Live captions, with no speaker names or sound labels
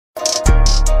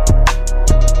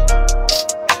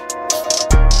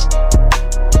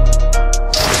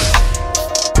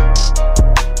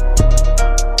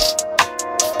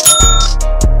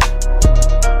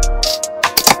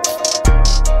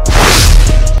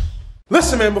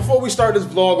Listen, man, before we start this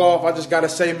vlog off, I just gotta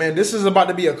say, man, this is about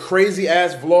to be a crazy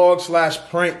ass vlog slash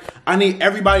prank. I need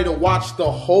everybody to watch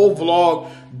the whole vlog.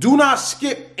 Do not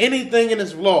skip anything in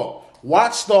this vlog.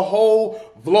 Watch the whole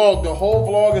vlog. The whole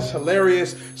vlog is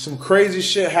hilarious. Some crazy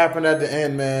shit happened at the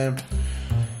end, man.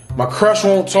 My crush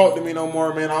won't talk to me no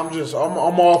more, man.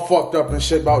 I'm all fucked up and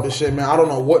shit about this shit, man. I don't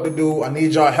know what to do. I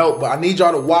need y'all help, but I need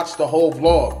y'all to watch the whole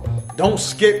vlog. Don't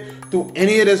skip through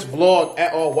any of this vlog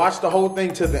at all. Watch the whole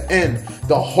thing to the end.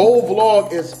 The whole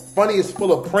vlog is funny. It's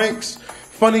full of pranks,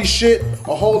 funny shit,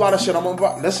 a whole lot of shit.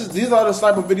 These are the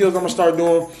type of videos I'm gonna start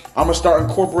doing. I'm gonna start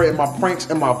incorporating my pranks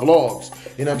in my vlogs.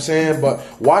 You know what I'm saying? But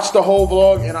watch the whole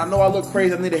vlog. And I know I look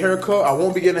crazy. I need a haircut. I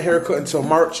won't be getting a haircut until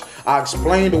March. I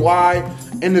explained why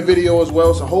in the video as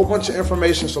well. It's a whole bunch of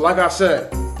information. So like I said,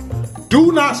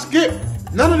 do not skip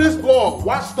none of this vlog.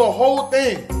 Watch the whole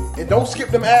thing. And don't skip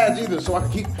them ads either, so I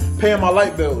can keep paying my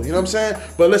light bill. You know what I'm saying?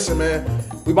 But listen, man,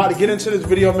 we about to get into this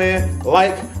video, man.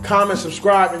 Like, comment,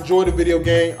 subscribe, enjoy the video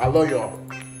game. I love y'all.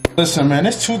 Listen, man,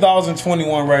 it's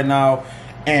 2021 right now,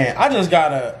 and I just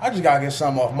gotta get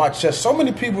something off my chest. So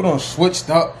many people done switched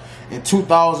up in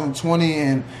 2020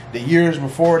 and the years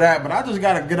before that, but I just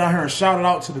gotta get out here and shout it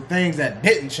out to the things that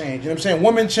didn't change. You know what I'm saying?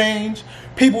 Women change,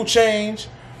 people change.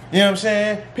 You know what I'm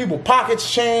saying? People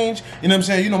pockets change. You know what I'm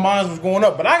saying? You know mine was going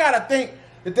up. But I gotta think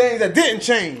the things that didn't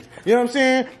change. You know what I'm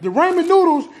saying? The ramen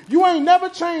noodles, you ain't never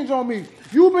changed on me.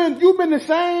 You've been the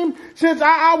same since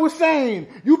I was sane.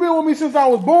 You've been with me since I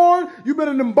was born. You've been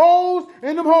in them bowls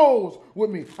and them holes with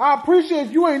me. I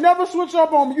appreciate you ain't never switched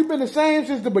up on me. You've been the same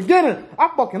since the beginning.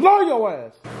 I fucking love your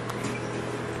ass.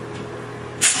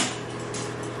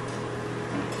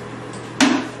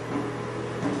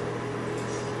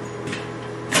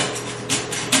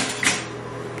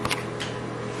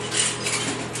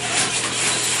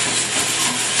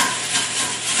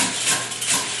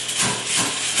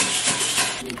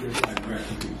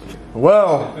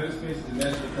 Well,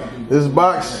 this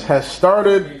box has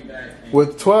started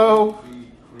with 12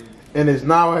 and is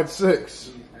now at 6.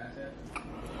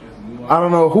 I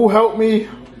don't know who helped me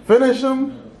finish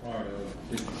them,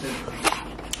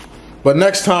 but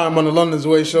next time on the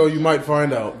LondonsWay show, you might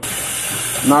find out.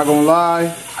 Not gonna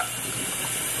lie,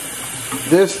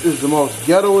 this is the most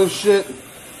ghettoest shit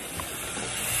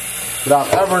that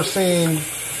I've ever seen.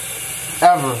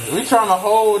 Ever. We trying to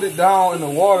hold it down in the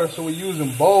water, so we're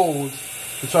using bowls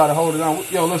to try to hold it down.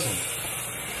 Yo, listen.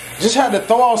 Just had to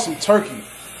throw out some turkey.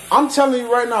 I'm telling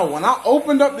you right now, when I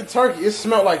opened up the turkey, it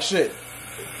smelled like shit.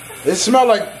 It smelled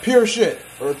like pure shit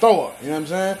or throw up. You know what I'm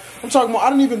saying? I'm talking about, I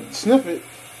didn't even sniff it.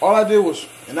 All I did was,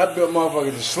 and that big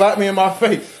motherfucker just slapped me in my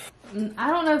face.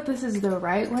 I don't know if this is the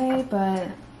right way, but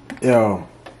yo,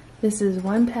 this is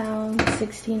 1 pound,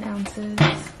 16 ounces.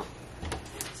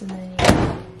 So then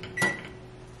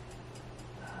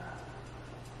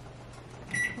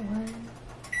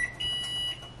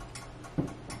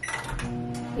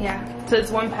yeah, so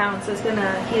it's 1 pound, so it's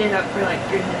gonna heat it up for like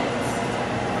 3 minutes.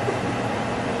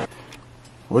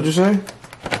 What'd you say? I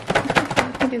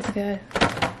think it's good.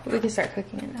 We can start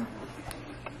cooking it now.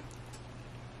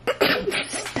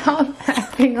 Stop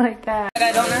acting like that.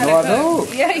 I don't know how to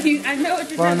cook. Yeah, I know what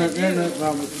you're trying to do.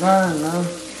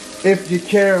 If you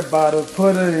care about it,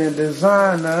 put it in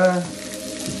designer.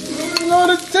 You know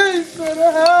the taste of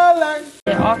the highlight.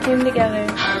 It all came together.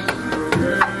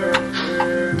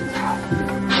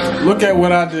 Look at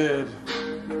what I did.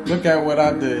 Look at what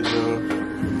I did, yo.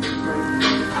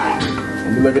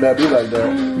 Let me look at that be like that.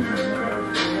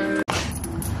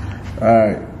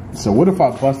 Alright, so what if I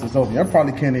bust this open? I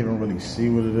probably can't even really see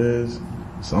what it is.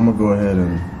 So I'm gonna go ahead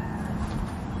and...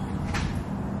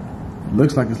 It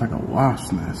looks like it's like a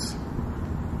wasp's nest.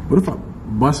 What if I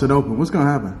bust it open? What's gonna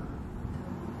happen?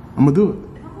 I'm gonna do it.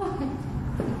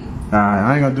 Alright,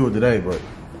 I ain't gonna do it today, but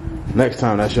next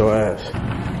time that's your ass.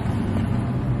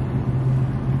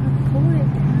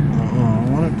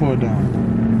 Pull it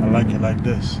down. I like it like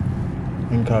this.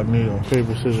 Incognito.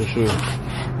 Paper, scissors, shoot.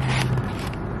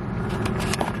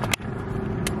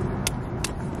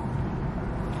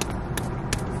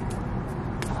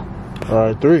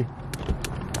 Alright, 3.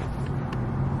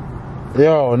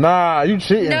 Yo, nah, you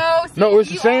cheating. No, it's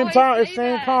the same time. It's the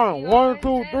same time. 1,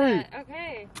 2, 3.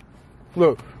 Okay.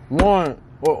 Look, 1.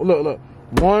 Oh, look.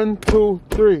 1, 2,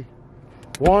 3.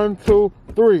 1, 2,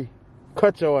 3.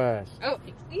 Cut your ass. Oh.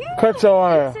 Yeah, cut your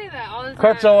ass. I say that all the time.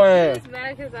 Cut your ass. It's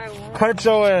mad 'cause I won't. Cut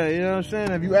your ass. You know what I'm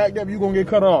saying? If you act up, you gonna get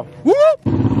cut off. Whoop!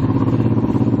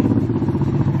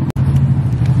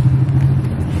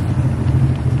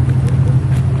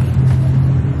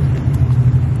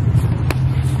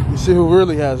 You see who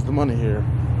really has the money here.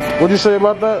 What'd you say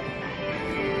about that?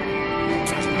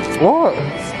 What?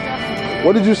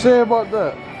 What did you say about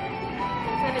that?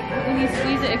 When you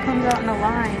squeeze it, it comes out in a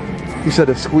line. You said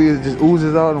the squeeze just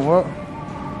oozes out and what?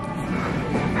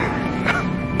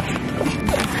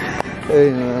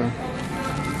 Hey man.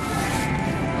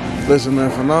 Listen man,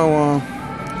 from now on,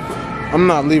 I'm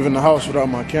not leaving the house without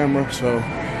my camera, so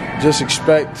just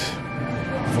expect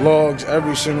vlogs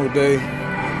every single day.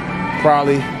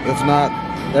 Probably, if not,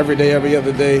 every day, every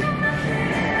other day.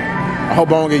 I hope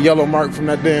I don't get yellow marked from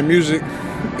that damn music.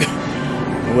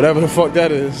 Whatever the fuck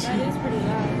that is. That is pretty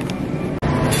loud.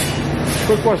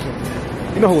 Quick question.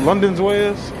 You know who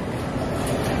LondonsWay is?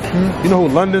 You know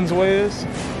who LondonsWay is?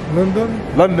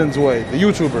 LondonsWay, the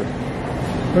YouTuber.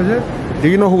 What's it? Do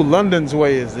you know who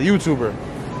LondonsWay is, the YouTuber?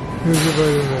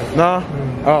 Nah?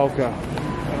 Oh, okay.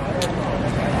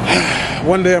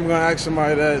 One day I'm gonna ask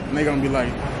somebody that and they're gonna be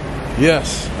like,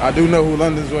 yes, I do know who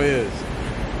LondonsWay is.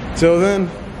 Till then,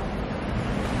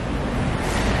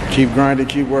 keep grinding,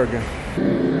 keep working.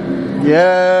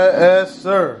 Yes,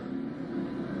 sir.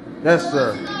 Yes,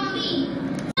 sir.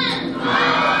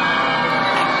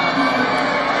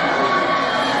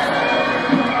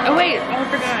 Oh wait, I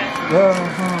forgot.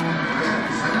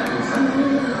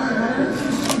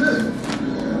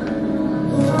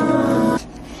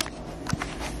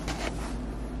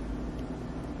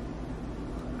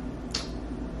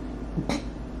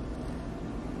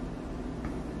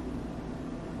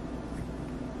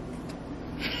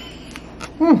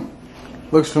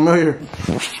 Looks familiar.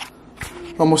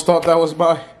 Almost thought that was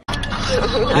my.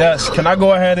 Yes, can I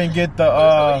go ahead and get the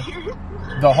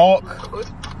Hulk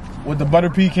with the butter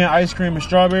pecan ice cream and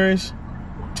strawberries?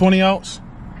 20 ounce.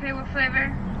 Okay, what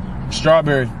flavor?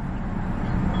 Strawberry.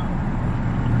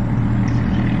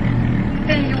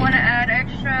 Then you want to add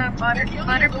extra butter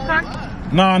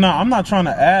pecan? No, I'm not trying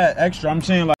to add extra. I'm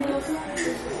saying like.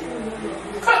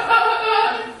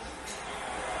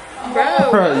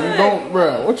 Bro, you don't,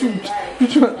 bro. What you trying?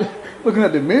 Looking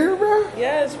at the mirror, bro?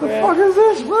 Yes, bro. What the fuck is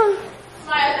this, bro?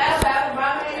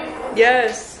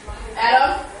 Yes.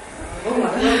 Adam?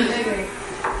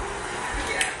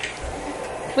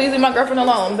 Please leave my girlfriend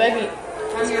alone, Becky.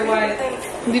 I'm your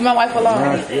wife. Leave my wife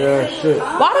alone. Yeah, shit.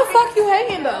 Why the fuck you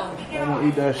hating though? I don't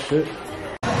eat that shit.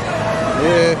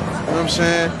 Yeah, you know what I'm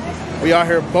saying? We out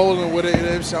here bowling with it. You know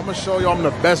what I'm saying? I'm gonna show you I'm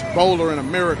the best bowler in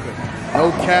America.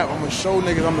 No cap, I'm gonna show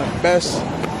niggas I'm the best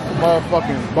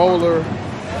motherfucking bowler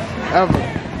ever.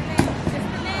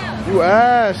 You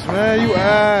ass, man. You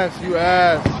ass. You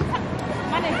ass.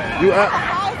 You ass.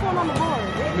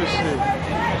 Let me see.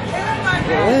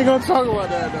 Yeah, we ain't gonna talk about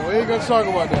that though. We ain't gonna talk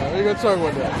about that. We ain't gonna talk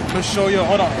about that. I'm gonna show you.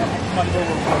 Hold on. I'm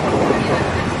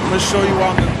gonna show you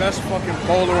I'm the best fucking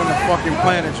bowler on the fucking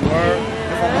planet. You heard?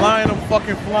 If I'm lying, I'm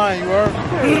fucking flying. You heard?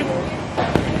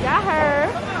 Got her.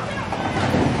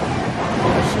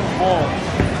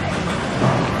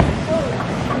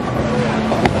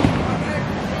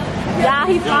 Yeah,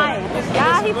 he's flying.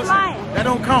 Yeah, he's flying. That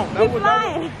don't count. He's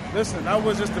flying. Listen, that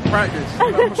was just the practice.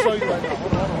 I'm gonna show you right now.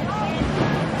 Hold on.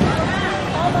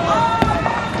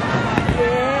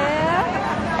 Yeah.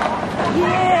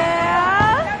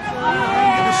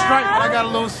 It's straight, but I got a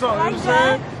little something. You know what I'm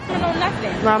saying? No,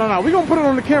 nothing. No. We gonna put it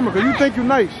on the camera because you think you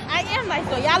nice. I am nice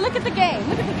though. Y'all look at the game.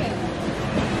 Look at the game.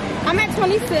 I'm at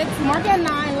 26, Mark at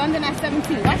 9, London at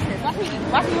 17. Watch this. Watch me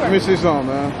work. Let me see something,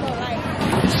 man. So, like,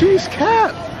 She's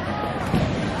cat.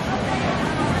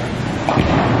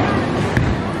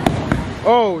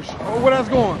 Oh, where that's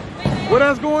going? Where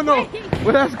that's going though?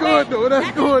 Where that's going though? Where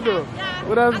that's going though?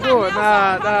 Where that's going?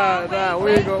 Nah.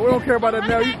 We ain't going. We don't care about that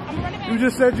now. You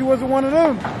just said you wasn't one of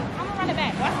them. I'm gonna run it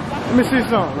back. Watch this. Let me see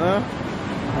something, man.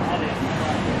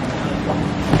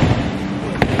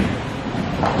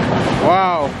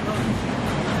 Wow.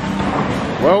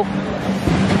 Well.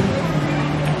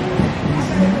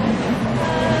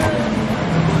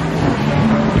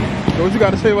 What you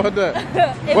got to say about that?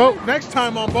 Well, next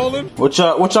time on bowling. What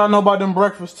y'all know about them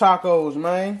breakfast tacos,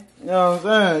 man? You know what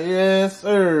I'm saying? Yes,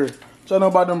 sir. What y'all know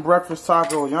about them breakfast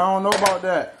tacos? Y'all don't know about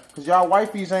that. Because y'all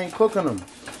wifeys ain't cooking them.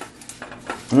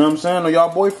 You know what I'm saying? Or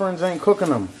y'all boyfriends ain't cooking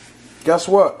them. Guess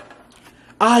what?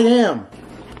 I am.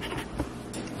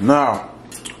 Now,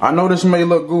 I know this may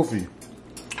look goofy.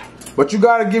 But you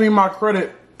got to give me my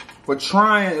credit for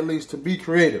trying at least to be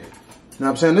creative. You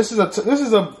know what I'm saying? This is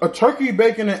a turkey,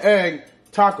 bacon, and egg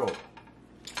taco. You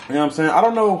know what I'm saying? I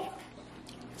don't know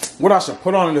what I should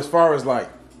put on it as far as like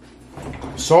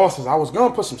sauces. I was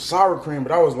gonna put some sour cream,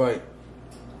 but I was like,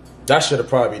 that should have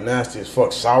probably be nasty as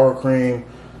fuck. Sour cream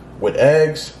with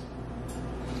eggs.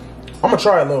 I'm gonna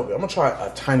try a little bit. I'm gonna try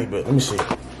a tiny bit. Let me see.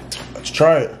 Let's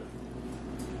try it.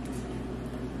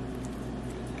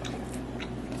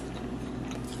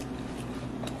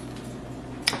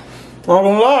 I'm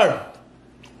gonna lie.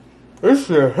 This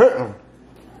shit hitting.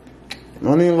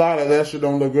 Don't even lie that shit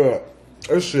don't look good.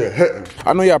 This shit hitting.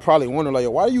 I know y'all probably wonder, like,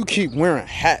 why do you keep wearing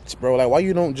hats, bro? Like, why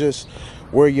you don't just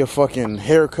wear your fucking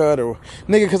haircut or...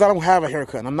 Nigga, because I don't have a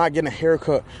haircut. And I'm not getting a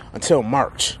haircut until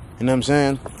March. You know what I'm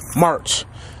saying? March.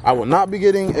 I will not be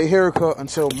getting a haircut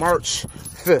until March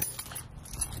 5th.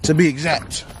 To be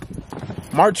exact.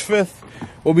 March 5th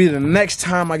will be the next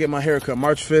time I get my haircut.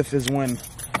 March 5th is when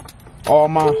all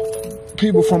my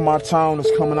people from my town is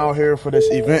coming out here for this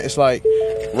event. It's like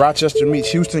Rochester meets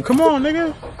Houston. Come on,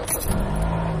 nigga.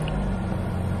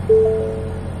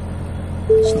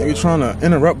 This nigga trying to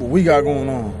interrupt what we got going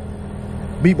on.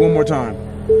 Beep one more time.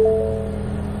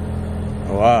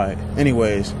 Oh, alright.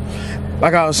 Anyways,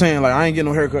 like I was saying, like I ain't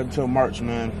getting no haircut until March,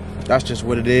 man. That's just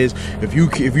what it is. If you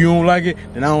don't like it,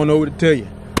 then I don't know what to tell you.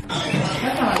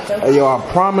 Hey, yo, I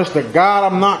promise to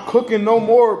God I'm not cooking no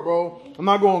more, bro. I'm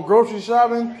not going grocery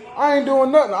shopping. I ain't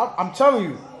doing nothing. I'm telling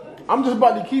you. I'm just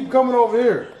about to keep coming over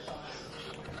here.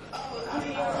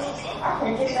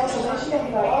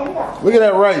 Look at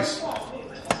that rice.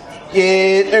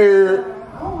 Yeah,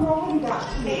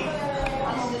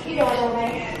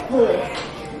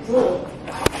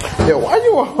 Yo, why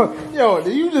yo,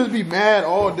 do you just be mad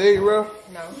all day, bro?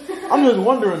 No. I'm just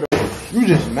wondering, though. You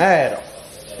just mad.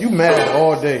 You mad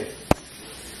all day.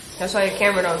 That's why your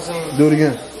camera don't zoom. Do it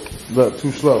again. Look,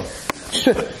 too slow.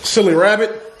 Silly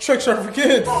rabbit. Tricks are for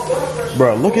kids.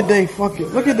 Bro, look at they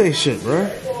shit, bro.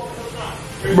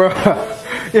 Bro,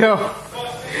 yo,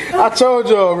 I told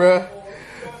y'all, bro.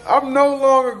 I'm no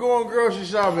longer going grocery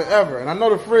shopping ever. And I know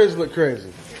the fridge look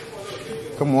crazy.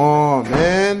 Come on,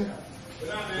 man.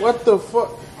 What the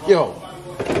fuck? Yo.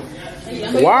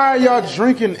 Why are y'all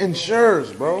drinking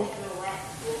Ensures, bro?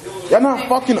 Y'all not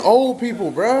fucking old people,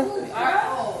 bro.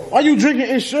 Why you drinking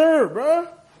Ensure, bro?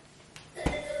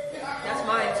 That's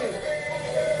mine too.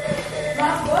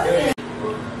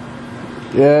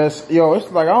 Yes, yo, it's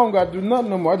like I don't gotta do nothing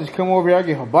no more. I just come over here, I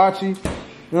get hibachi. You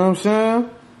know what I'm saying?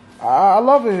 I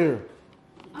love it here.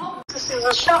 This is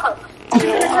a shop. I'm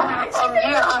here.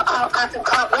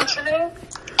 What's your name?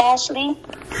 Ashley.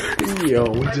 Yo,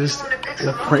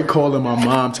 we're prank calling my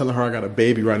mom, telling her I got a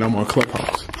baby right now. I'm on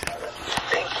Clubhouse.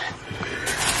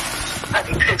 I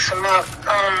can pick some up.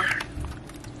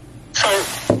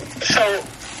 So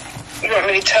you want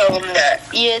me to tell him that?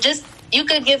 Yeah, you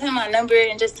could give him my number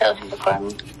and just tell him to call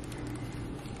me.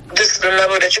 This is the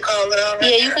number that you're calling on?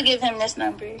 Yeah, you could give him this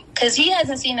number. Because he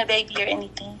hasn't seen a baby or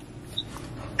anything.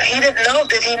 He didn't know?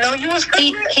 Did he know you was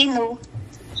pregnant? He knew.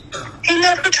 He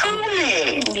never told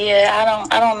me. Yeah,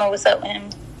 I don't know what's up with him.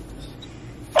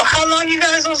 Well, how long you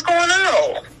guys was going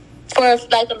out? For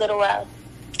like a little while.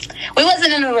 We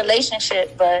wasn't in a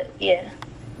relationship, but yeah.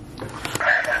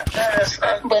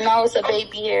 But now it's a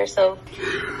baby here, so.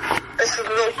 It's a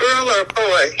little girl or a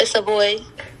boy? It's a boy.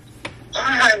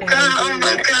 Oh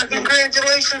my God,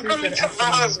 congratulations from your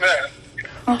husband.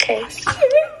 Okay. I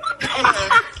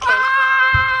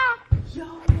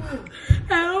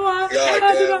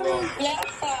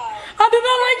do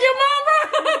not like your mama.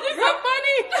 You're so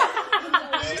funny.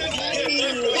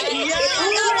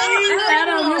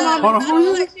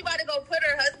 She about to go put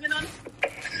her husband on.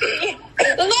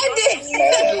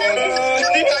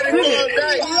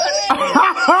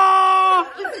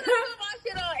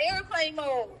 Airplane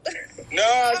mode.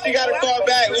 No, she gotta call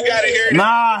back. We gotta hear it.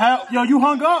 Nah, yo, you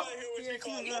hung up?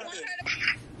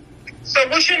 So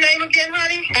what's your name again,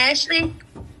 honey? Ashley.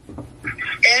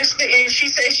 Ashley, and she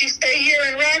said she stayed here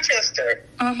in Rochester.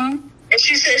 Mm-hmm. And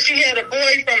she said she had a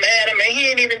boy from Adam, and he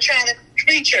ain't even trying to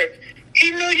treat her.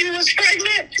 He knew you was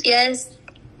pregnant? Yes.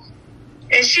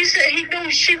 And she said he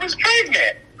knew she was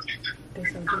pregnant.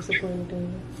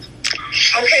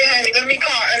 Okay, honey, let me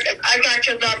call. I got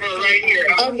your number right here.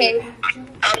 Okay.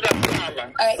 I'm gonna call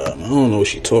her. All right. I don't know what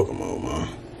she talking about, man.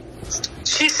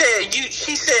 She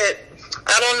said,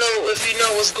 I don't know if you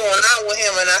know what's going on with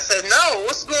him. And I said, no,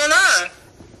 what's going on?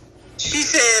 She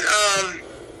said,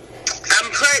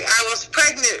 I was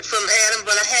pregnant from Adam,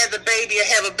 but I had the baby. I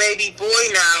have a baby boy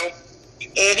now.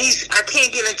 And I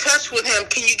can't get in touch with him.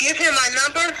 Can you give him my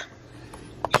number?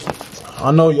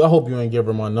 I hope you ain't give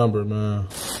her my number, man.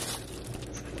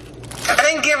 I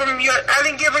didn't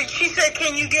give her. She said,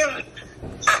 can you give,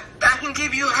 I can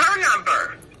give you her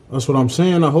number. That's what I'm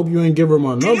saying. I hope you ain't give her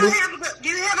my number. Do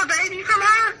you have a baby from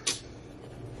her?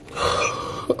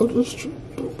 I'm just trying.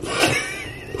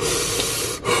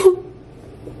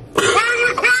 Why are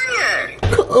you crying?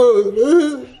 Oh,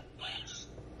 man.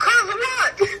 Cause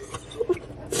what?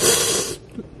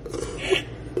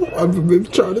 I've been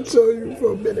trying to tell you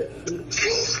for a minute.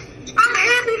 I'm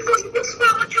happy for you. What's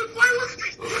wrong with you?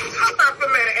 Hold on for a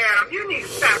minute, Adam. You need to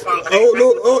stop all that. I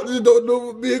just don't know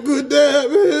if I'm be a good dad,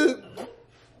 man.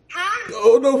 Huh? I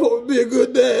don't know if I'm gonna be a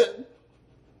good dad.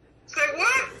 Say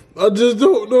what? I just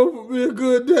don't know if I'm gonna be a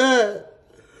good dad.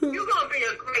 You're gonna be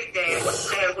a great dad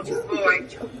with your boy.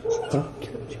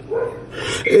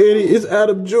 Eddie, it's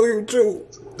Adam Jr. too.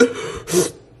 Yeah,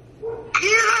 that's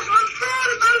what I'm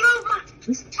saying.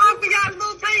 I got a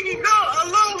little baby girl, a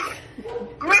little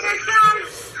grandson.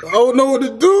 I don't know what to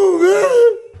do,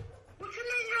 man. What you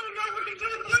mean you don't know what to do?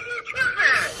 What you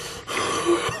tripping?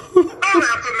 Hold on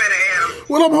for a minute, Adam.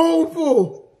 What I'm home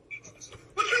for?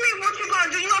 What you mean? What you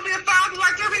gonna do? You gonna be a father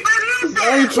like everybody else? I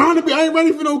ain't trying to be. I ain't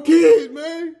ready for no kid,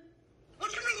 man.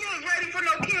 What you mean you ain't ready for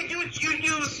no kid?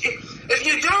 If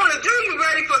you doing it, you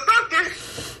ready for something?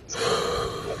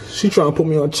 She trying to put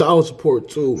me on child support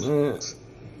too, man.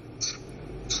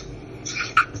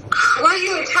 Why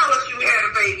you didn't tell us you had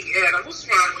a baby, Adam? What's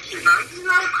wrong with you now? You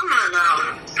know, come on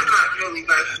now. It's not really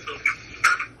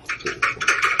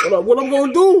right. What I'm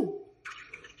gonna do? What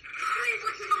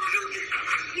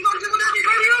you gonna do with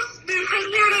everybody else? Take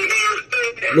care of their damn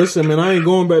thing. Listen, man, I ain't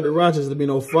going back to Rochester to be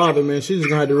no father, man. She's just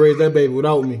gonna have to raise that baby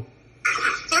without me.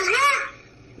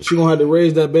 She gonna have to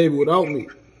raise that baby without me.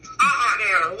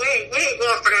 Adam. We ain't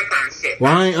going for that kind of shit.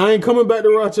 Well, I ain't coming back to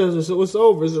Rochester, so it's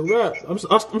over. It's a wrap. I'm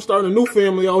starting a new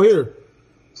family out here.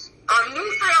 A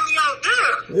new family out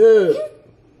there? Yeah.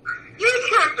 You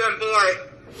tripping, boy.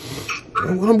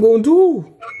 What I'm gonna do?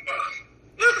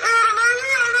 This Adam right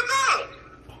here on the boat.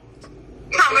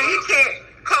 Tell me he can't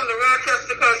come to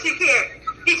Rochester because he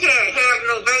can't have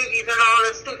no babies and all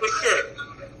this stupid shit.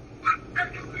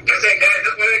 That's that guy,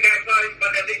 that's what that guy talking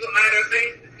about, that legal matter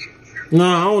thing?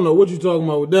 Nah, I don't know what you talking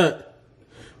about with that.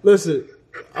 Listen,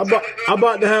 I'm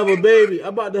about to have a baby. I'm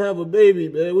about to have a baby,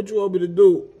 man. What you want me to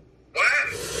do?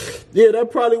 What? Yeah,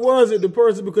 that probably was it, the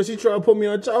person, because she tried to put me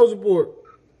on child support.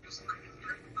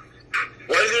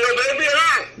 Was it your baby or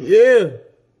not? Yeah.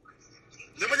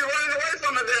 So what you running away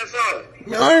from the damn phone?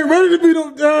 Man, I ain't ready to be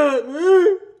no dad, man. Well, you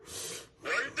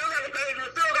still got a baby, you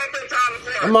still got to pay child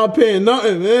support. I'm not paying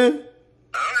nothing, man.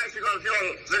 Alright, she's gonna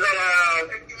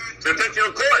take you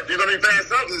to court. You're gonna be paying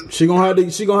something. She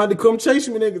gonna have to come chase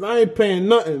me, niggas. I ain't paying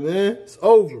nothing, man. It's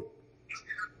over.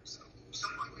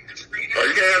 Oh,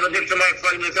 you can't have to get somebody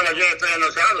fucking you somebody you ain't paying no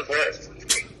child support.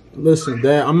 Listen,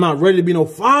 Dad, I'm not ready to be no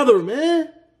father, man.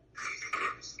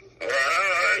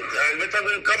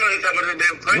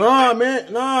 Nah,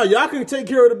 man. Nah, y'all can take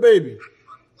care of the baby.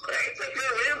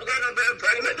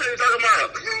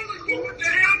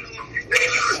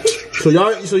 So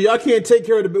y'all can't take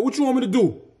care of the baby. What you want me to do?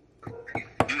 You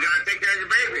gotta take care of your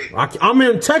baby. I'm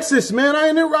in Texas, man. I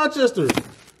ain't in Rochester. That don't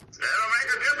make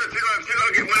a difference. You're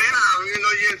gonna get money now even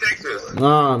though you're in Texas.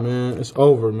 Nah, man. It's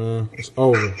over, man. It's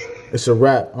over. It's a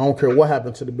wrap. I don't care what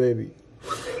happened to the baby. Oh,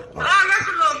 that's a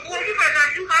little boy. You better not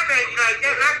do my baby like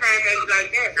that. My baby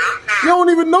like that. You don't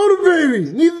even know the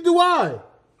baby. Neither do I.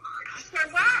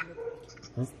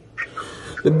 What?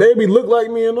 The baby look like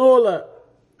me and all that.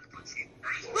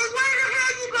 Well, where the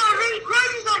hell you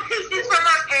gonna teach this from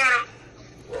us, Adam?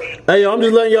 Hey, yo, I'm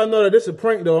just letting y'all know that this is a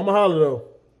prank, though. I'm a holler, though.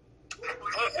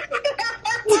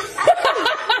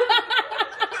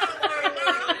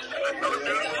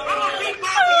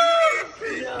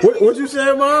 What you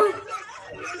said, Mom?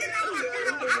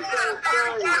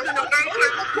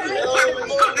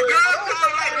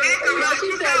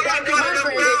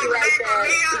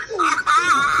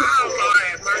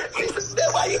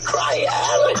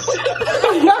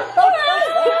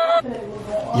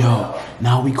 Yo,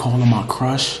 now we calling my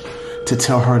crush to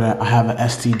tell her that I have an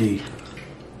STD.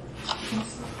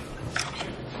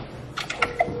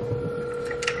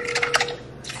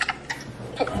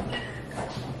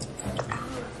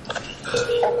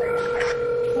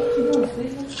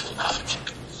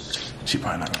 She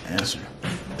probably not gonna answer.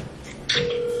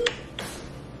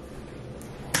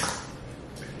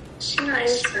 She's not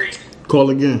answering. Call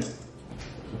again.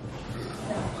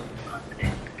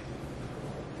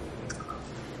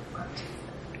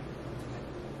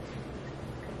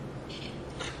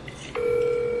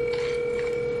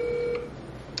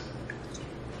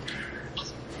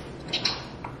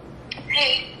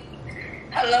 Hey.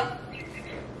 Hello.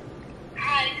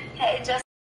 Hi. Hey, just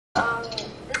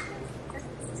this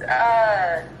is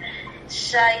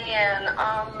Cheyenne.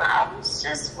 I was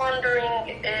just wondering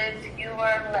if you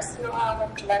were messing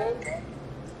around with London.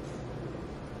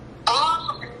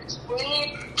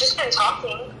 We've just been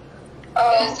talking.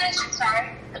 Sorry.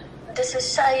 This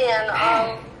is Cheyenne.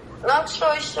 Long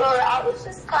story short, I was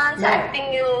just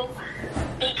contacting you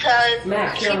because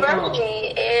she wrote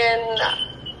me, and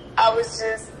I was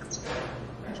just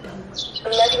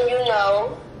letting you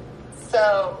know.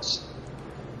 So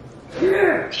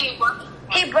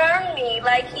He burned me,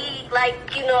 like he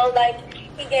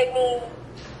gave me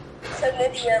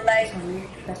chlamydia, like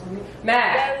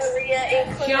gonorrhea and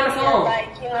chlamydia,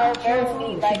 burned me,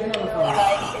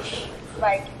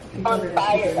 like on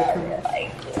fire,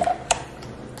 like.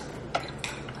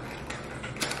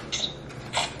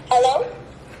 Hello?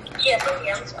 Yes,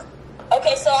 I'm sorry.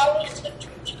 Okay, so I was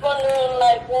just wondering,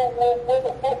 like,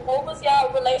 what was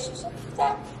y'all relationship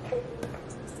like?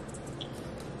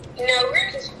 No,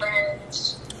 we're just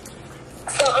friends.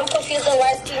 So I'm confused on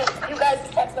why you guys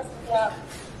text messaging now.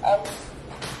 I was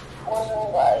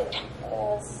wondering why it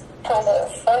was kind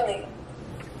of funny.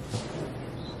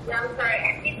 Yeah, I'm sorry.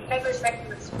 I keep never expecting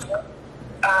this.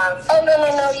 Oh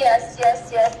no, yes.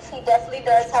 He definitely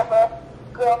does have a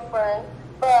girlfriend,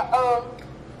 but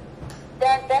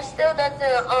that still doesn't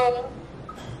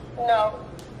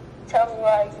tell me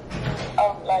why I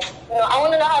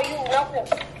want to know how you know him.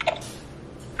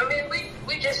 I mean,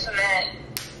 we just met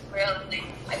really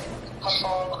like a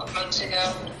couple of months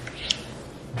ago.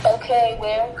 Okay,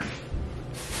 where?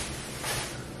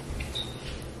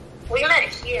 We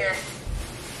met here.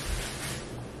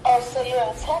 Oh, so you're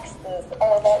in Texas?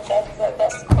 Oh,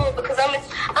 that's cool because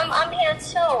I'm here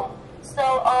too.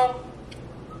 So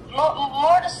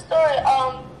more the story.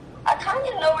 I kind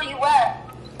of know where you at,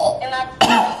 and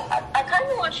I kind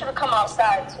of want you to come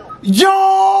outside too.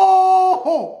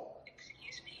 Yo!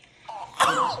 Excuse me.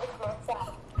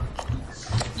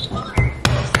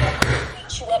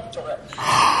 You up to it.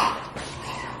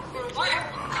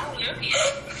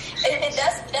 And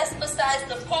that's besides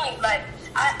the point. Like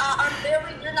I'm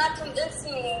very. You're not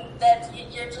convincing me that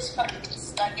you're just fucking.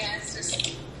 I guess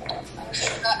just. I'm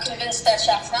not convinced that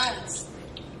y'all friends.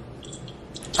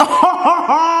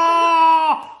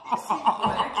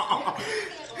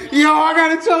 Yo, I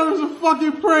gotta tell him it's a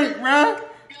fucking prank, man.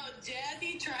 Yo,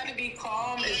 Jazzy trying to be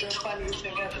calm is the funniest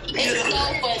thing ever. It's so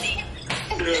funny.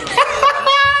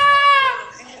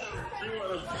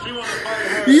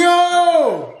 Yo!